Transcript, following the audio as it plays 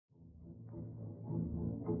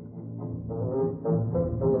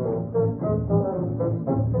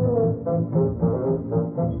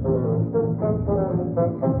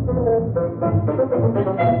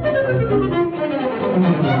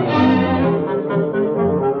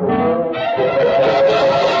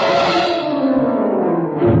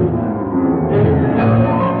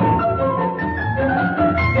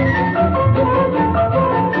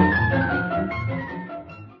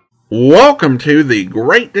Welcome to the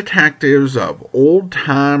Great Detectives of Old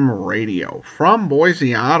Time Radio. From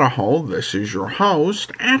Boise, Idaho, this is your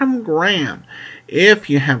host, Adam Graham. If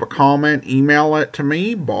you have a comment, email it to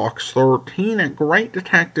me, box13 at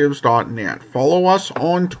greatdetectives.net. Follow us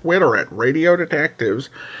on Twitter at Radio Detectives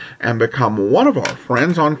and become one of our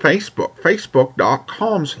friends on Facebook,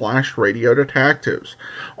 facebook.com/Radio Detectives.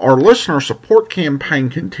 Our listener support campaign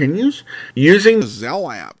continues using the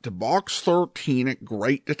Zelle app to box13 at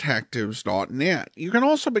greatdetectives.net. You can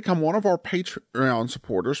also become one of our Patreon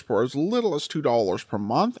supporters for as little as $2 per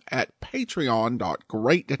month at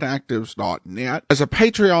patreon.greatdetectives.net. As a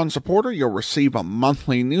Patreon supporter, you'll receive a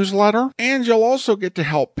monthly newsletter, and you'll also get to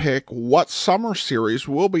help pick what summer series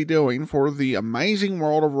we'll be doing for the amazing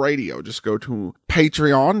world of radio. Just go to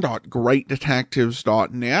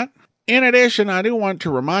patreon.greatdetectives.net. In addition, I do want to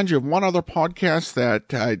remind you of one other podcast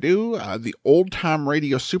that I do, the Old Time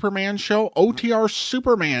Radio Superman Show,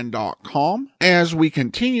 otrsuperman.com, as we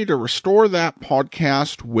continue to restore that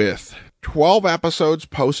podcast with 12 episodes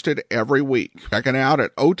posted every week. Check it out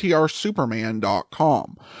at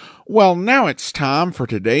otrsuperman.com. Well, now it's time for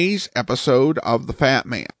today's episode of The Fat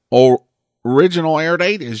Man. Original air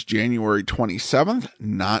date is January 27th,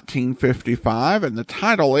 1955, and the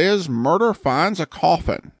title is Murder Finds a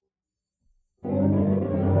Coffin.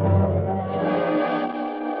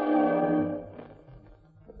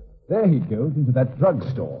 There he goes into that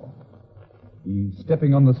drugstore. He's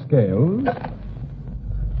stepping on the scales.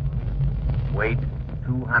 Weight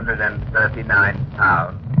 239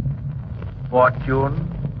 pounds. Fortune,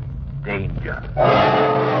 danger.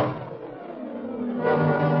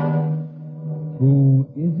 Who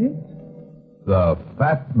is it? The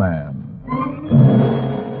Fat Man.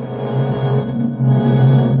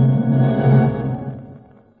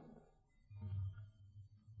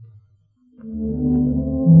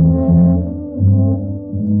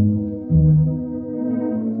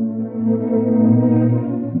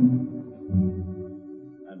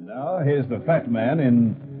 And now here's the Fat Man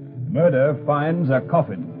in Murder Finds a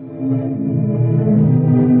Coffin.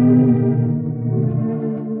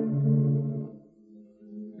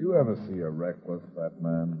 You ever see a reckless fat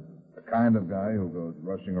man? The kind of guy who goes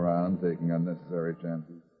rushing around taking unnecessary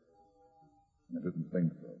chances? I didn't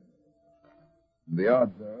think so. And the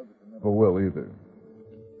odds are that you never will either.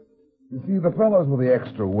 You see, the fellows with the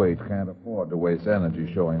extra weight can't afford to waste energy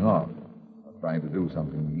showing off or trying to do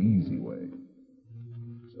something the easy way.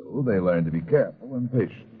 So they learn to be careful and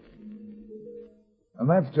patient. And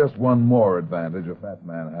that's just one more advantage a fat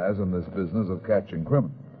man has in this business of catching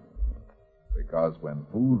criminals. Because when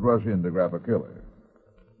fools rush in to grab a killer,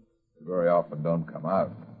 they very often don't come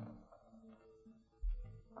out.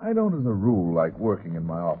 I don't, as a rule, like working in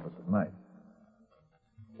my office at night.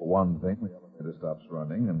 For one thing, the elevator stops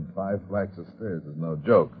running, and 5 flights of stairs is no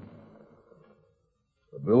joke.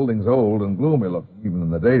 The building's old and gloomy looking, even in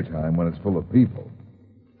the daytime when it's full of people.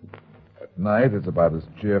 At night, it's about as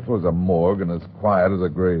cheerful as a morgue and as quiet as a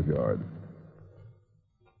graveyard.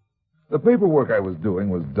 The paperwork I was doing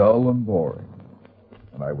was dull and boring,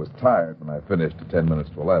 and I was tired when I finished at 10 minutes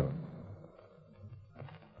to 11.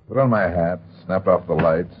 Put on my hat, snapped off the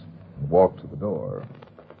lights, and walked to the door.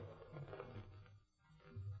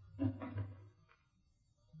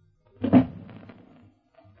 The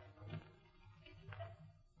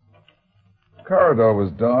corridor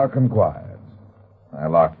was dark and quiet. I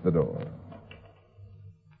locked the door.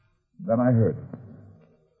 Then I heard it.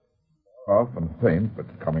 Off and faint, but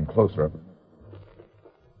coming closer.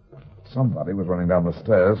 Somebody was running down the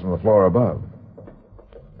stairs from the floor above.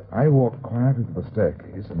 I walked quietly to the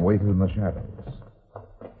staircase and waited in the shadows.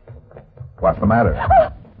 What's the matter?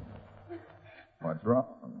 What's wrong?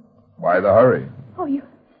 Why the hurry? Oh, you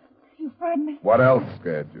frightened me. What else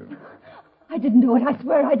scared you? I didn't do it. I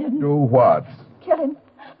swear I didn't. Do what? Kill him.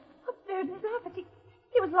 Upstairs in his office.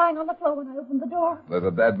 He was lying on the floor when I opened the door. There's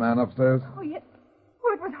a dead man upstairs? Oh, yes.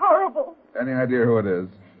 Oh, it was horrible. Any idea who it is?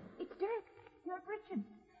 It's Dirk. Richard.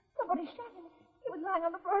 Somebody shot him. He was lying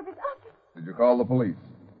on the floor of his office. Did you call the police?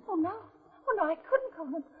 Oh, no. Oh, no, I couldn't call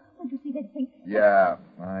him. Don't you see they'd think... Yeah,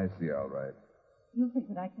 I see, all right. You think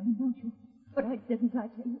that I couldn't, don't you? But I didn't, I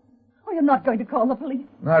tell you. Oh, you're not going to call the police.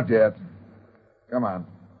 Not yet. Come on.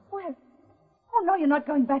 Where? Oh, no, you're not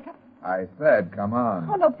going back up. I said, come on.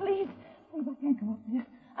 Oh, no, please. Please, I can't go up there.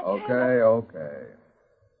 I can't. Okay.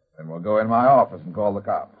 Then we'll go in my office and call the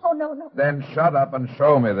cops. Oh, no. Then shut up and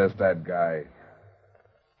show me this dead guy.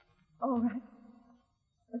 All right.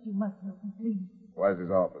 But you must help me, please. Where's his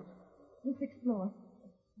office? The 6th floor.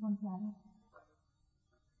 One flat.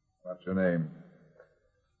 What's your name?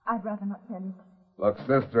 I'd rather not tell you. Look,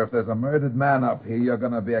 sister, if there's a murdered man up here, you're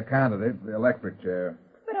going to be a candidate for the electric chair.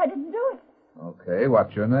 But I didn't do Okay,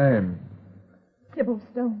 what's your name? Sybil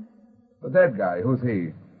Stone. The dead guy, who's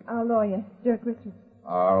he? Our lawyer, Dirk Richards.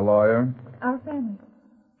 Our lawyer? Our family.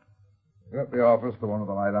 You at the office, the one with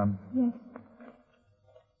the light on? Yes.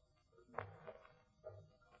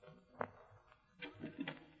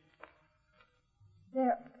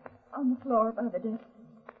 They're on the floor by the desk.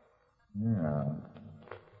 Yeah.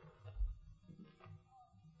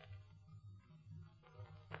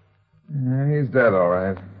 He's dead, all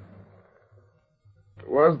right.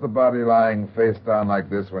 Was the body lying face down like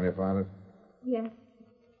this when you found it? Yes.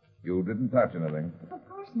 You didn't touch anything. Of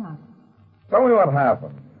course not. Tell me what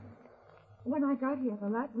happened. When I got here, the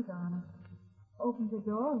light was on. I opened the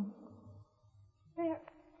door.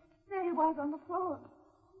 There he was on the floor.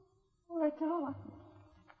 Well, that's all.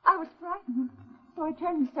 I was frightened, so I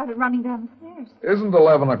turned and started running down the stairs. Isn't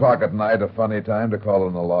 11 o'clock at night a funny time to call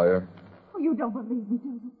in a lawyer? Oh, you don't believe me, do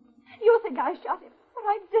you? You think I shot him, but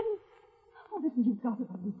I didn't. Oh, listen, you've got to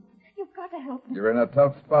believe me. You've got to help me. You're in a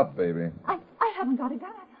tough spot, baby. I haven't got a gun.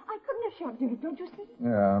 I couldn't have shot Dirk, don't you see?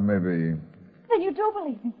 Yeah, maybe. Then you do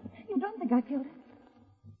believe me. You don't think I killed him.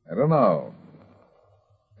 I don't know.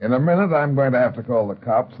 In a minute, I'm going to have to call the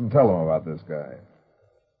cops and tell them about this guy.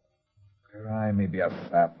 I may be a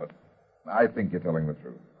sap, but I think you're telling the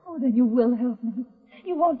truth. Oh, then you will help me.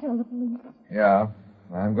 You won't tell the police. Yeah,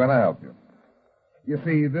 I'm going to help you. You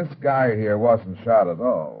see, this guy here wasn't shot at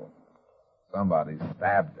all. Somebody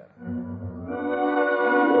stabbed him.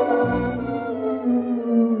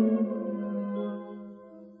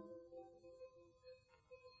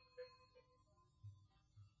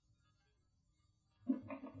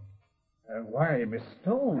 Why, Miss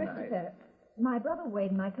Stone, Christopher, my brother Wade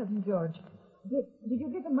and my cousin George. Did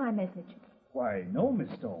you give them my message? Why, no,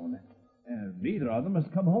 Miss Stone. Neither of them has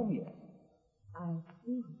come home yet. I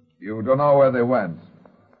see. You don't know where they went?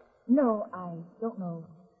 No, I don't know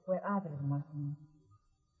where either of them was.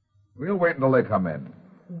 We'll wait until they come in.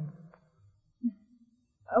 Yes.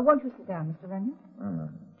 Won't you sit down, Mr. Renton?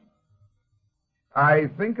 I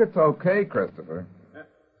think it's okay, Christopher.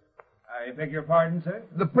 I beg your pardon, sir?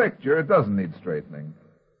 The picture, it doesn't need straightening.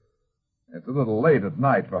 It's a little late at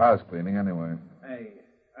night for house cleaning, anyway.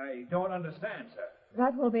 I don't understand, sir.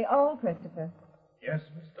 That will be all, Christopher. Yes,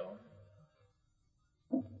 Miss Stone.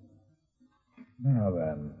 Now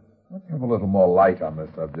then, let's have a little more light on this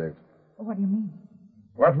subject. What do you mean?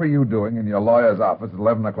 What were you doing in your lawyer's office at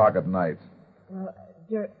 11 o'clock at night? Well,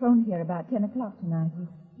 Dirk phoned here about 10 o'clock tonight.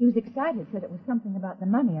 He was excited, said it was something about the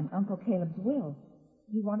money in Uncle Caleb's will.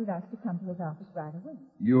 He wanted us to come to his office right away.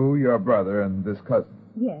 You, your brother, and this cousin?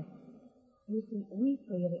 Yes. You see, we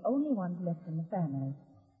three are the only ones left in the family.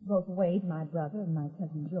 Both Wade, my brother, and my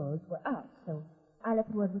cousin George were out, so I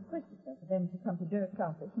left word with Christopher for them to come to Dirk's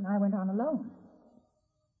office, and I went on alone.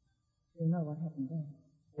 You know what happened then.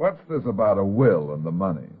 What's this about a will and the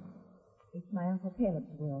money? It's my Uncle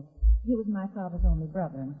Caleb's will. He was my father's only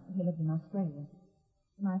brother, and he lived in Australia.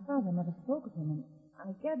 My father never spoke of him, and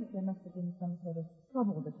I gathered there must have been some sort of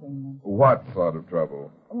trouble between them. What sort of trouble?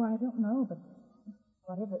 Oh, I don't know, but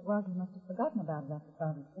whatever it was, he must have forgotten about it after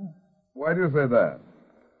Father's death. Why do you say that?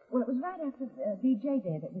 Well, it was right after VJ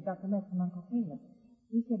Day that we got the letter from Uncle Caleb.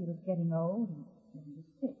 He said he was getting old and he was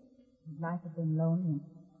sick. His life had been lonely, and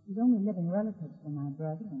his only living relatives were my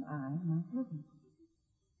brother and I and my cousin.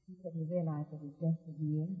 He said he realized that his death was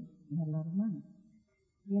near and he had a lot of money.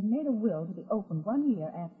 He had made a will to be opened 1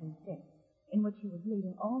 year after his death, in which he was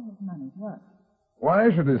leaving all his money to us.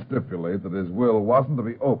 Why should he stipulate that his will wasn't to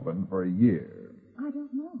be opened for a year? I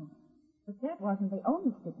don't know. But that wasn't the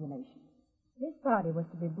only stipulation. His body was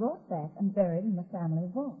to be brought back and buried in the family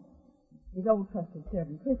vault. His old trusted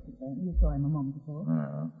servant, Christopher, you saw him a moment ago,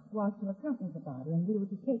 was to accompany the body, and we were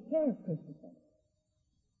to take care of Christopher.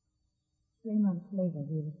 3 months later,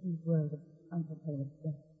 we received word of Uncle Caleb's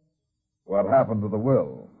death. What happened to the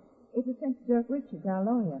will? It was sent to Dirk Richards, our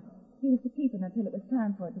lawyer. He was to keep it until it was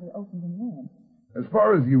time for it to be opened and read. As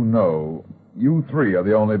far as you know, you three are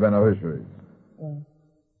the only beneficiaries. Yes.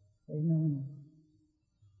 There's no one else.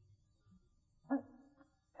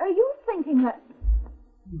 Are you thinking that...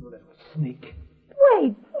 You little sneak.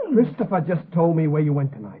 Wait, please. Christopher just told me where you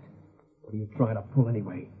went tonight. What are you trying to pull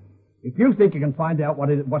anyway? If you think you can find out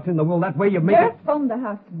what's in the will that way, you make Dirk it... phoned the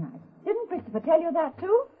house tonight. Didn't Christopher tell you that,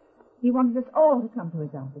 too? He wanted us all to come to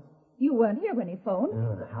his office. You weren't here when he phoned.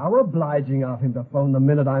 How obliging of him to phone the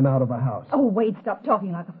minute I'm out of the house. Oh, Wade, stop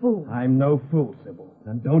talking like a fool. I'm no fool, Sybil.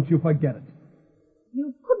 And don't you forget it.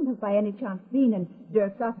 You couldn't have by any chance been in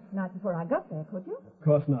Dirk's office tonight before I got there, could you? Of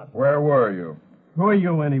course not. Where were you? Who are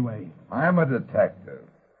you, anyway? I'm a detective.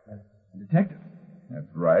 A detective? That's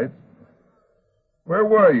right. Where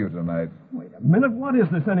were you tonight? Wait a minute. What is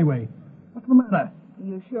this, anyway? What's the matter?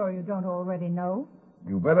 You sure you don't already know?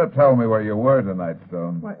 You better tell me where you were tonight,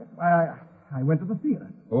 Stone. Why, I went to the theater.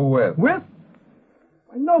 Who with? With?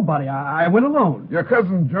 Why, nobody. I went alone. Your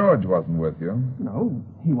cousin George wasn't with you. No,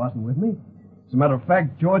 he wasn't with me. As a matter of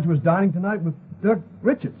fact, George was dining tonight with Dirk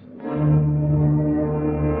Richards.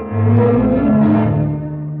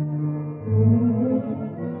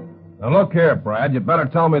 Now, look here, Brad. You'd better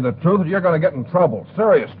tell me the truth or you're going to get in trouble.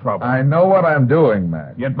 Serious trouble. I know what I'm doing,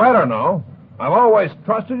 Mac. You'd better know. I've always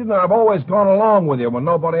trusted you and I've always gone along with you when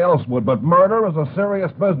nobody else would, but murder is a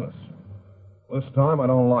serious business. This time, I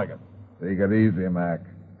don't like it. Take it easy, Mac.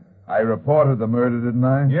 I reported the murder, didn't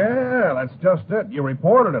I? Yeah, that's just it. You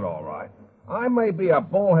reported it all right. I may be a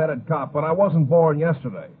bullheaded cop, but I wasn't born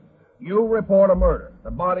yesterday. You report a murder.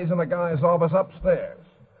 The body's in the guy's office upstairs.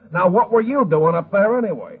 Now, what were you doing up there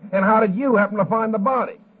anyway? And how did you happen to find the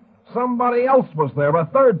body? Somebody else was there, a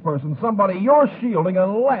third person, somebody you're shielding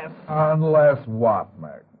unless... Unless what,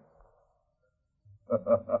 Mac?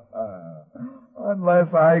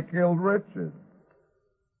 Unless I killed Richard.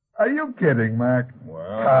 Are you kidding, Mac?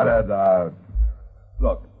 Well... Cut it out.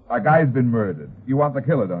 Look, a guy's been murdered. You want the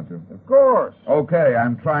killer, don't you? Of course. Okay,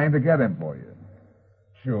 I'm trying to get him for you.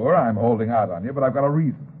 Sure, I'm holding out on you, but I've got a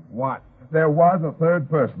reason. What? There was a third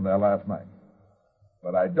person there last night.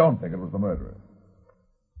 But I don't think it was the murderer.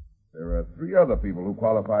 There are 3 other people who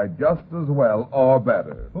qualify just as well or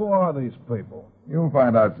better. Who are these people? You'll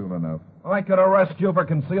find out soon enough. I could arrest you for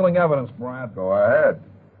concealing evidence, Brad. Go ahead.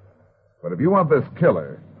 But if you want this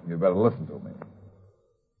killer, you better listen to me.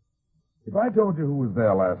 If I told you who was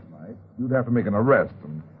there last night, you'd have to make an arrest,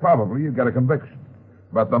 and probably you'd get a conviction.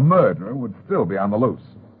 But the murderer would still be on the loose.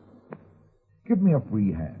 Give me a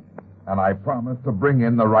free hand, and I promise to bring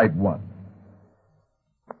in the right one.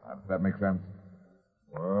 Now, does that make sense?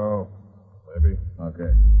 Well, maybe.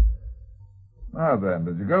 Okay. Now then,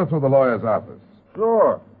 did you go through the lawyer's office?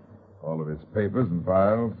 Sure. All of his papers and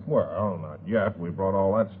files? Well, not yet. We brought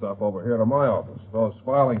all that stuff over here to my office. Those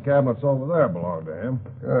filing cabinets over there belong to him.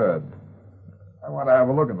 Good. I want to have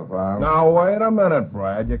a look at the files. Now, wait a minute,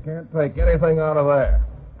 Brad. You can't take anything out of there.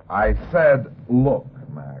 I said look,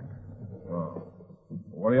 Mac. Oh.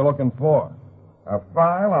 What are you looking for? A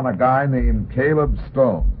file on a guy named Caleb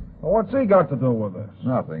Stone. Well, what's he got to do with this?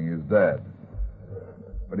 Nothing. He's dead.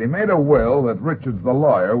 But he made a will that Richards, the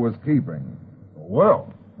lawyer, was keeping. A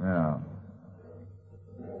will? Yeah.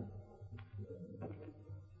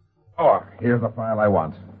 Oh, here's the file I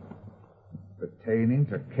want. Pertaining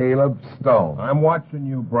to Caleb Stone. I'm watching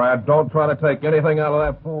you, Brad. Don't try to take anything out of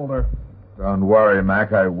that folder. Don't worry,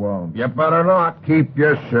 Mac, I won't. You better not. Keep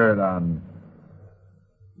your shirt on.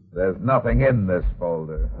 There's nothing in this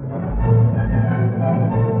folder.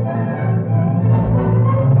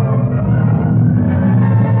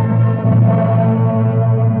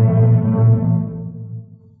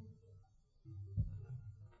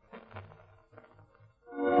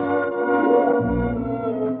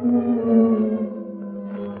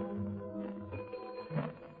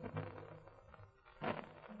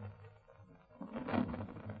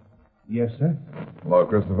 Yes, sir. Hello,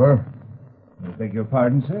 Christopher. I beg your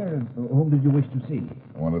pardon, sir. Whom did you wish to see?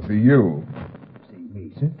 I want to see you. See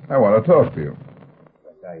me, sir? I want to talk to you.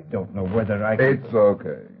 But I don't know whether I can... It's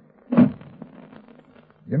okay.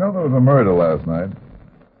 You know there was a murder last night?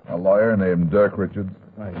 A lawyer named Dirk Richards.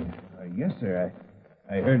 Why, yes, sir.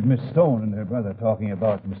 I heard Miss Stone and her brother talking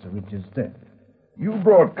about Mr. Richards' death. You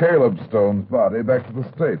brought Caleb Stone's body back to the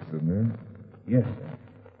States, didn't you? Yes, sir.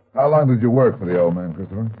 How long did you work for the old man,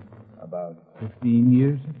 Christopher? About 15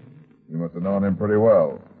 years, sir. You must have known him pretty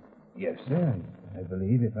well. Yes, sir. I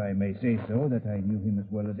believe, if I may say so, that I knew him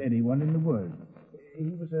as well as anyone in the world. He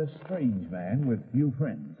was a strange man with few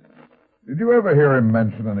friends. Did you ever hear him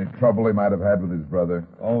mention any trouble he might have had with his brother?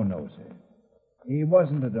 Oh, no, sir. He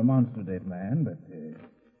wasn't a demonstrative man, but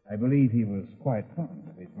I believe he was quite fond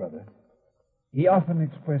of his brother. He often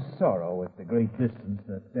expressed sorrow at the great distance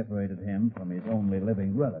that separated him from his only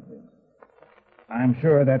living relatives. I'm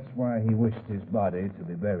sure that's why he wished his body to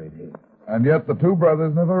be buried here. And yet the 2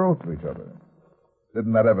 brothers never wrote to each other.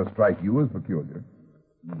 Didn't that ever strike you as peculiar?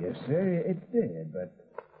 Yes, sir, it did, but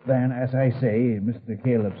then, as I say, Mr.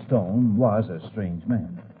 Caleb Stone was a strange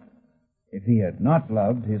man. If he had not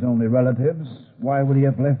loved his only relatives, why would he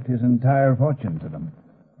have left his entire fortune to them?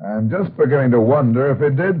 I'm just beginning to wonder if he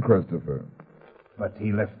did, Christopher. But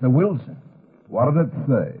he left the will, sir. What did it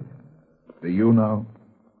say? Do you know?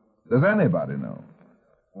 Does anybody know?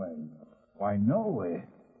 Why, no.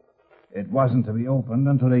 It wasn't to be opened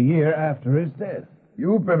until a year after his death.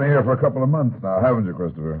 You've been here for a couple of months now, haven't you,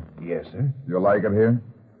 Christopher? Yes, sir. You like it here?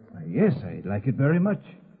 Yes, I'd like it very much.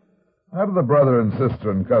 How do the brother and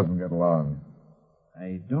sister and cousin get along?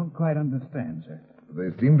 I don't quite understand, sir.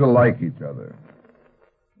 They seem to like each other.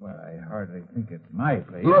 Well, I hardly think it's my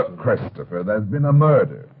place. Look, Christopher, there's been a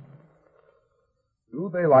murder. Do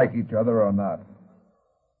they like each other or not?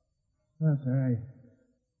 Well, sir,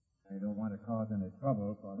 I don't want to cause any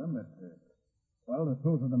trouble for them, but, well, the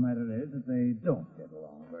truth of the matter is that they don't get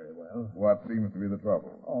along very well. What seems to be the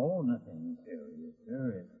trouble? Oh, nothing serious,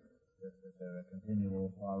 sir. It's just that there are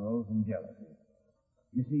continual quarrels and jealousy.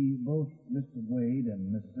 You see, both Mr. Wade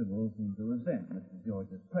and Miss Sybil seem to resent Mr.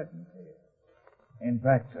 George's presence here. In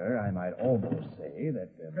fact, sir, I might almost say that...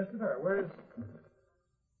 Christopher, where's...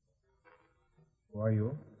 Who are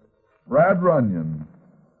you? Brad Runyon.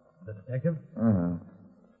 The detective? Uh-huh.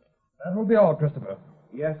 That will be all, Christopher.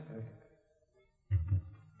 Yes, sir.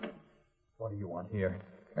 What do you want here?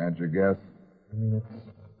 Can't you guess? I mean, it's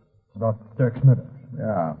about Dirk's murder.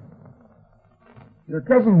 Yeah. Your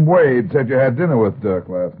cousin Wade said you had dinner with Dirk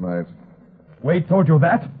last night. Wade told you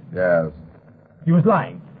that? Yes. He was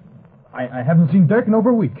lying. I haven't seen Dirk in over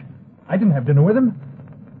a week. I didn't have dinner with him.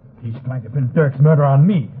 He's trying to pin Dirk's murder on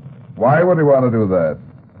me. Why would he want to do that?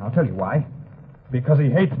 I'll tell you why. Because he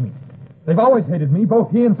hates me. They've always hated me,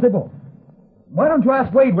 both he and Sybil. Why don't you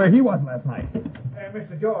ask Wade where he was last night?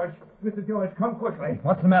 Mr. George, come quickly.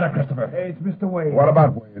 What's the matter, Christopher? Hey, it's Mr. Wade. What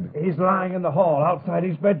about Wade? He's lying in the hall outside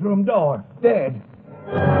his bedroom door, dead.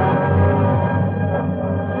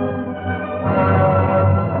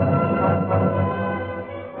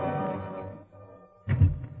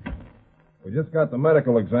 We just got the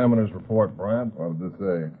medical examiner's report, Brad. What did it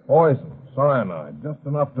say? Poison, cyanide, just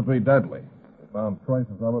enough to be deadly. They found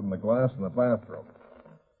traces of it in the glass in the bathroom.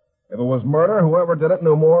 If it was murder, whoever did it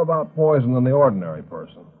knew more about poison than the ordinary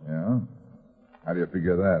person. Yeah? How do you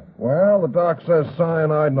figure that? Well, the doc says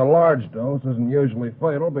cyanide in a large dose isn't usually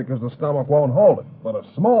fatal because the stomach won't hold it. But a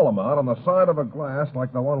small amount on the side of a glass,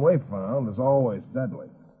 like the one we found, is always deadly.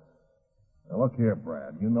 Now, look here,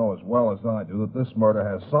 Brad. You know as well as I do that this murder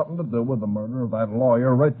has something to do with the murder of that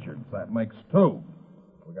lawyer, Richards. That makes two.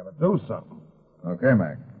 We got to do something. Okay,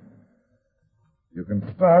 Mac. You can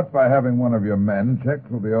start by having one of your men check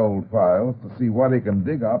through the old files to see what he can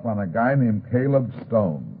dig up on a guy named Caleb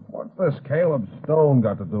Stone. What's this Caleb Stone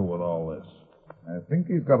got to do with all this? I think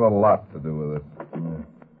he's got a lot to do with it.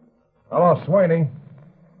 Hello, Sweeney.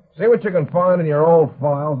 See what you can find in your old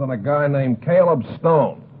files on a guy named Caleb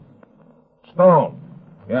Stone. Stone.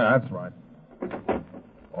 Yeah, that's right.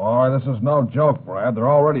 Boy, this is no joke, Brad.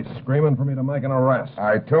 They're already screaming for me to make an arrest.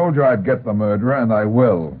 I told you I'd get the murderer, and I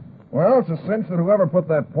will. Well, it's a cinch that whoever put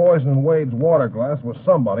that poison in Wade's water glass was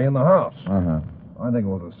somebody in the house. Uh-huh. I think it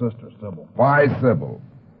was his sister, Sybil. Why Sybil?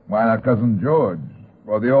 Why not Cousin George?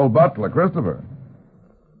 Or the old butler, Christopher?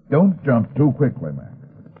 Don't jump too quickly, Mac.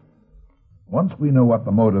 Once we know what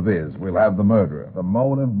the motive is, we'll have the murderer. The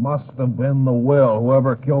motive must have been the will.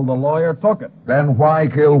 Whoever killed the lawyer took it. Then why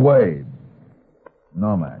kill Wade?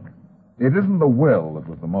 No, Mac. It isn't the will that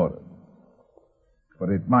was the motive. But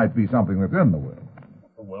it might be something that's in the will.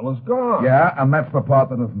 The will is gone. Yeah, and that's the part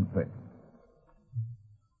that doesn't fit.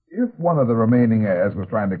 If one of the remaining heirs was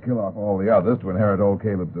trying to kill off all the others to inherit old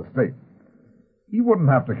Caleb's estate, he wouldn't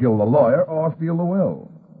have to kill the lawyer or steal the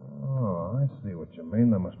will. Oh, I see what you mean.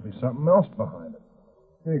 There must be something else behind it.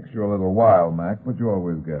 Takes you a little while, Mac, but you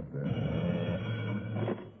always get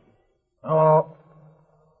there. Hello.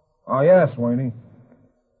 Oh, yes, Sweeney.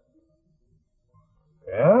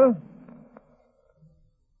 Yeah?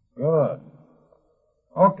 Good.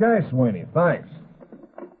 Okay, Sweeney, thanks.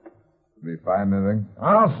 Did he find anything?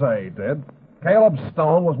 I'll say he did. Caleb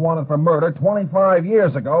Stone was wanted for murder 25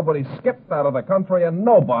 years ago, but he skipped out of the country and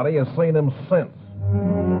nobody has seen him since.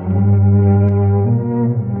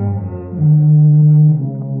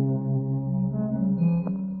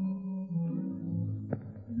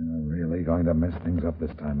 You're really going to mess things up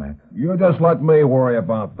this time, Mac. You just let me worry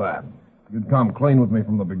about that. If you'd come clean with me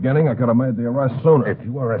from the beginning, I could have made the arrest sooner. If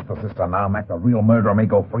you arrest the sister now, Mac, the real murderer may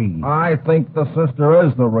go free. I think the sister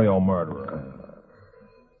is the real murderer.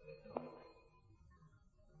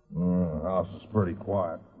 The house is pretty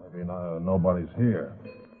quiet. Maybe nobody's here.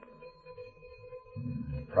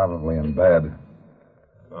 Probably in bed.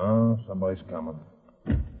 Oh, somebody's coming.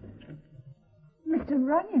 Mr.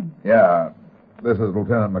 Runyon. Yeah, this is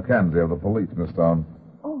Lieutenant Mackenzie of the police, Miss Stone.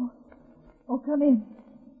 Oh, come in.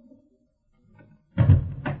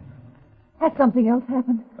 Has something else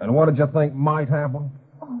happened? And what did you think might happen?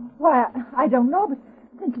 Oh, why, I don't know, but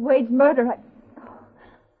since Wade's murder,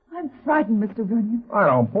 I'm frightened, Mr. Runyon. I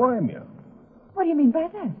don't blame you. What do you mean by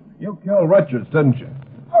that? You killed Richards, didn't you?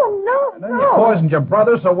 Oh, no, And then you poisoned your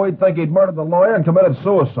brother so we'd think he'd murdered the lawyer and committed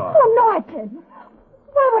suicide. Oh, no, I didn't.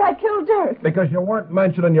 Why would I kill Dirk? Because you weren't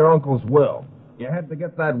mentioned in your uncle's will. You had to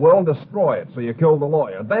get that will and destroy it, so you killed the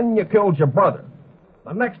lawyer. Then you killed your brother.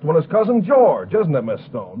 The next one is Cousin George, isn't it, Miss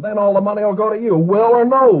Stone? Then all the money will go to you, will or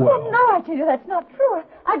no will. Oh, no, I tell you, that's not true.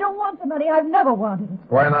 I don't want the money. I've never wanted it.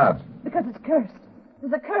 Why not? Because it's cursed.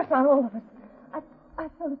 There's a curse on all of us. I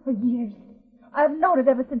felt it for years. I've known it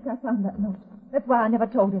ever since I found that note. That's why I never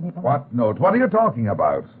told anybody. What note? What are you talking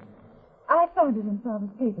about? I found it in Father's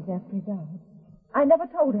papers after he died. I never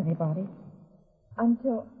told anybody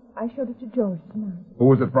until I showed it to George tonight. Who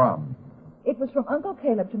was it from? It was from Uncle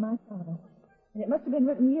Caleb to my father. And it must have been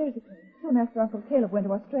written years ago, soon after Uncle Caleb went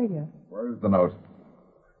to Australia. Where is the note?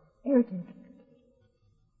 Here it is.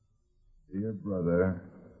 Dear brother,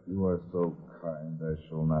 you are so kind I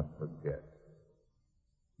shall not forget.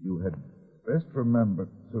 You had best remember,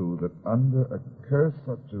 too, that under a curse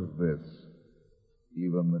such as this,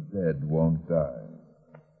 even the dead won't die.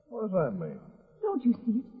 What does that mean? Don't you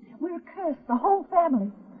see it? We're cursed, the whole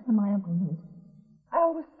family. And my uncle knew it. I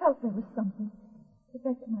always felt there was something. The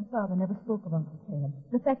fact that my father never spoke of Uncle Caleb.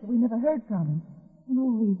 The fact that we never heard from him. And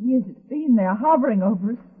all these years it's been there, hovering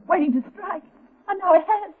over us, waiting to strike. And now it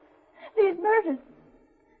has. These murders.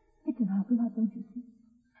 It's in our blood, don't you see?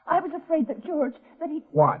 I was afraid that George, that he...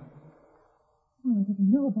 What? Well, if he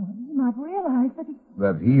knew about it, he might realize that he...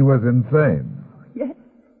 That he was insane. Yes.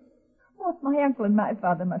 Both my uncle and my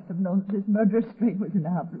father must have known that this murderous strain was in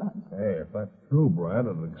our blood. Hey, if that's true, Brad,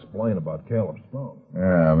 it'll explain about Caleb Stone.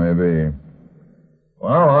 Yeah, maybe.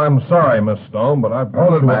 Well, I'm sorry, Miss Stone, but I've...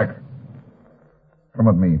 Hold it, Mac. Come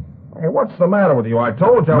with me. Hey, what's the matter with you? I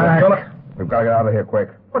told you I Mac, was gonna... we've got to get out of here quick.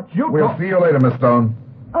 But you... We'll see you later, Miss Stone.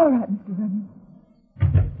 All right, Mr. Vernon.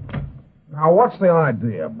 Now, what's the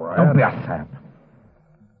idea, Brad? Don't be a sap.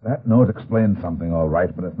 That note explains something, all right,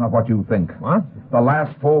 but it's not what you think. What? The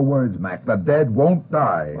last 4 words, Mac. The dead won't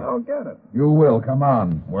die. I don't get it. You will. Come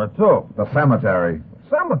on. Where to? The cemetery.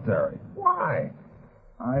 Cemetery? Why?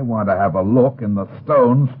 I want to have a look in the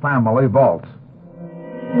Stones family vault.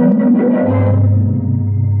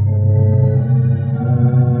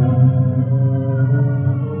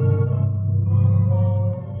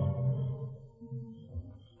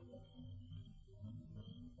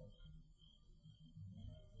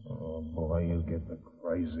 Oh, boy, you get the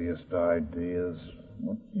craziest ideas.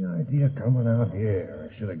 What's the idea coming out here?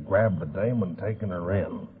 I should have grabbed the dame and taken her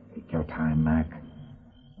in. Take your time, Mac.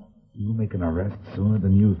 You'll make an arrest sooner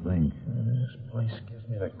than you think. This place gives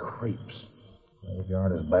me the creeps.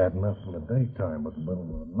 Graveyard is bad enough in the daytime, but in the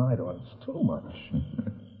middle of the night, oh, it's too much.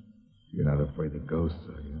 You're not afraid of ghosts,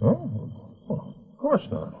 are you? Oh, well, of course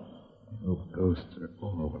not. No ghosts are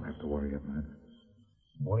all we'll have to worry about, Mac.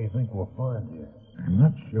 What do you think we'll find here? I'm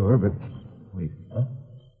not sure, but... Wait. Huh?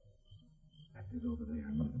 That is over there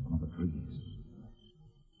in one of the trees.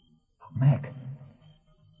 Look, Mac.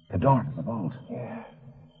 The door to the vault. Yeah,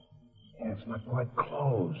 it's not quite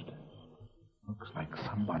closed. Looks like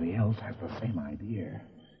somebody else has the same idea.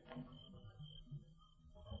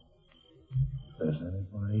 If there's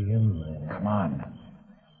anybody in there... Come on.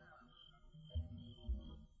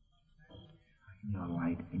 Shine your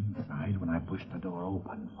light inside when I push the door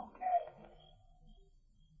open. Okay.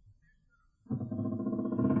 I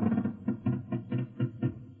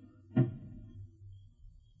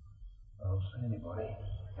don't see anybody.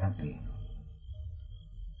 Can't be.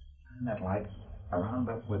 Shine that light around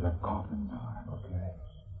up where the coffins are. Okay.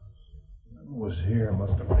 Who was here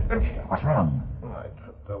must have been... What's wrong? I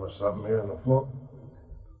tripped over something here on the floor.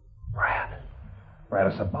 Brad,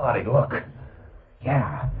 it's a body, look.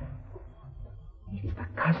 Yeah. He's the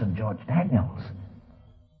cousin, George Daniels.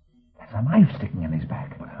 There's a knife sticking in his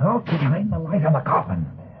back. But how could he... Shine the light on the coffin.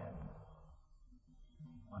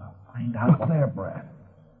 Want to find out Look there, Brad.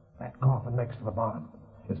 That coffin next to the bottom.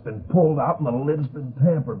 It's been pulled out and the lid's been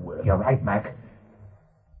tampered with. You're right, Mac.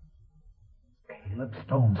 Caleb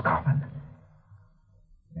Stone's coffin.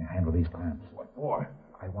 Now handle these clamps. What for?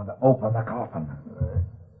 I want to open the coffin.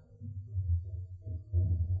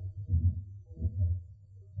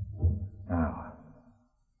 Now,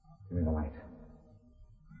 give me the light.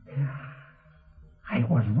 I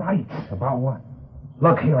was right. About what?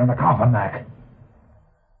 Look here in the coffin, Mac.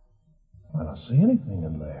 I don't see anything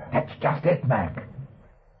in there. That's just it, Mac.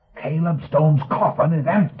 Caleb Stone's coffin is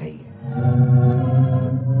empty.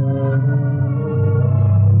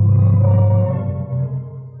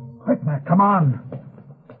 Quick, Mac, come on.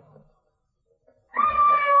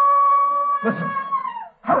 Listen.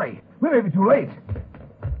 Hurry. We may be too late.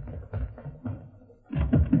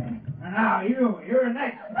 Now, you're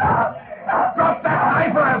next. Drop that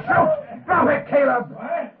knife or I'll shoot. Drop it, Caleb.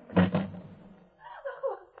 What?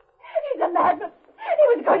 He's a madman. He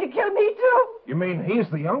was going to kill me, too. You mean he's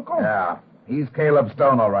the uncle? Yeah, he's Caleb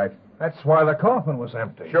Stone, all right. That's why the coffin was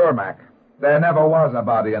empty. Sure, Mac. There never was a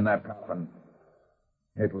body in that coffin.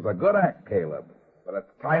 It was a good act, Caleb, but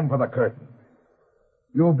it's time for the curtain.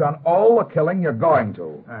 You've done all the killing you're going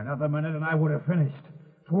to. Another minute and I would have finished.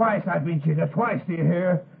 Twice I've been cheated. Twice, do you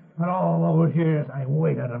hear? And all those years I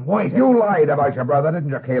waited and waited. You lied about your brother, didn't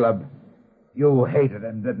you, Caleb? You hated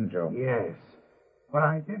him, didn't you? Yes. But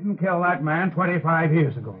I didn't kill that man 25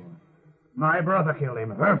 years ago. My brother killed him,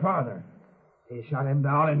 her father. He shot him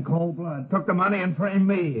down in cold blood, took the money and framed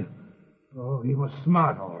me. Oh, he was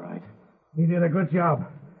smart, all right. He did a good job.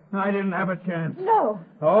 I didn't have a chance. No.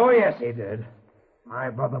 Oh, yes, he did. My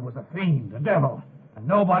brother was a fiend, a devil, and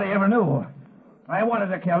nobody ever knew. I wanted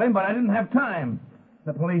to kill him, but I didn't have time.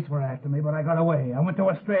 The police were after me, but I got away. I went to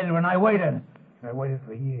Australia, and I waited. I waited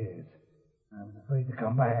for years. I was afraid to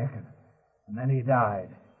come back, and then he died.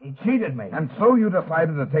 He cheated me. And so you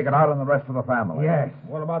decided to take it out on the rest of the family? Yes.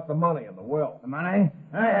 What about the money and the will? The money?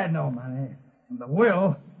 I had no money. And the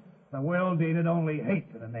will deeded only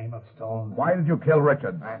hate to the name of Stone. Why did you kill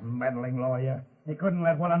Richards? That meddling lawyer. He couldn't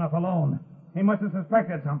let well enough alone. He must have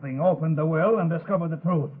suspected something, opened the will, and discovered the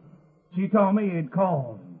truth. She told me he'd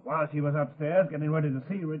called. While she was upstairs getting ready to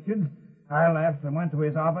see Richards, I left and went to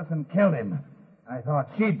his office and killed him. I thought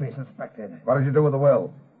she'd be suspected. What did you do with the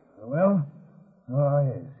will? The will?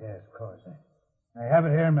 Oh, yes, of course. I have it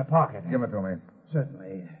here in my pocket. Give it to me.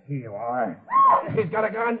 Certainly. Here you are. He's got a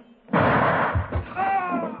gun.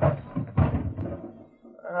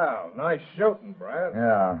 Oh, nice shooting, Brad.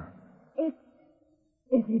 Yeah.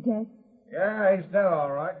 Is he dead? Yeah, he's dead,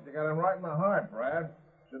 all right. You got him right in the heart, Brad.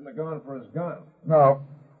 Shouldn't have gone for his gun. No,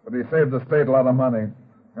 but he saved the state a lot of money.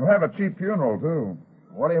 He'll have a cheap funeral, too.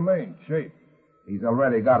 What do you mean, cheap? He's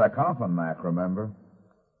already got a coffin, Mac, remember?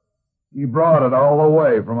 He brought it all the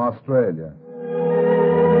way from Australia.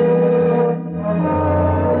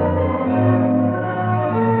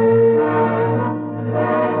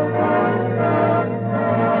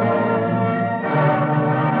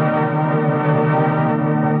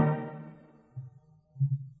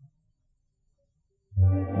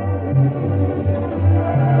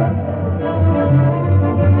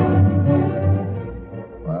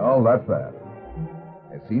 Well, that's that.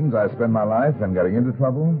 It seems I spend my life in getting into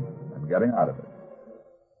trouble and getting out of it.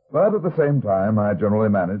 But at the same time, I generally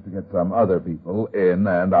manage to get some other people in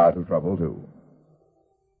and out of trouble, too.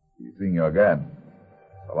 Be seeing you again.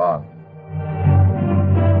 So long.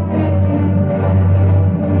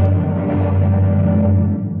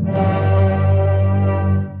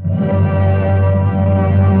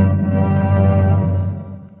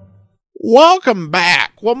 Welcome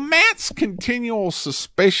back. Well, Matt's continual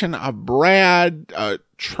suspicion of Brad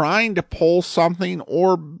trying to pull something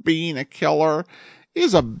or being a killer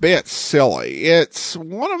is a bit silly. It's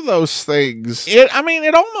one of those things.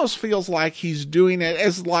 It almost feels like he's doing it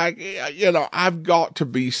as like, I've got to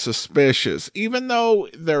be suspicious, even though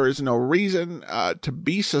there is no reason to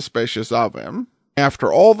be suspicious of him.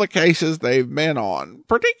 After all the cases they've been on,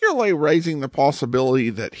 particularly raising the possibility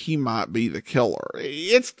that he might be the killer.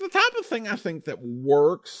 It's the type of thing I think that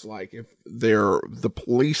works, like if the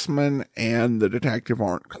policeman and the detective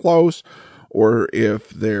aren't close, or if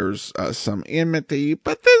there's some enmity,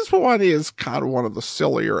 but this one is kind of one of the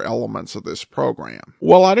sillier elements of this program.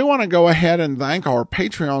 Well, I do want to go ahead and thank our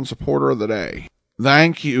Patreon supporter of the day.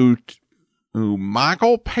 Thank you to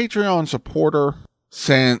Michael, Patreon supporter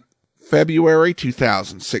since February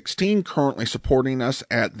 2016, currently supporting us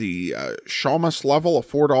at the Shamus level of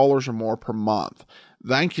 $4 or more per month.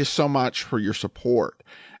 Thank you so much for your support.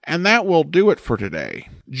 And that will do it for today.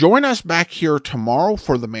 Join us back here tomorrow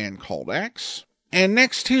for The Man Called X. And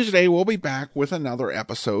next Tuesday, we'll be back with another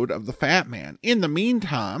episode of The Fat Man. In the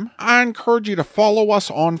meantime, I encourage you to follow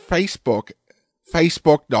us on Facebook,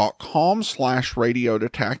 facebook.com/Radio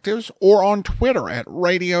Detectives, or on Twitter at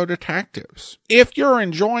Radio Detectives. If you're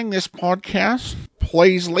enjoying this podcast,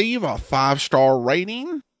 please leave a 5-star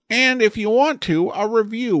rating. And if you want to, a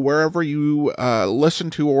review wherever you listen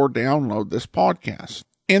to or download this podcast.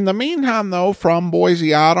 In the meantime, though, from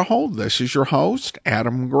Boise, Idaho, this is your host,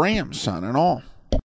 Adam Graham, signing off.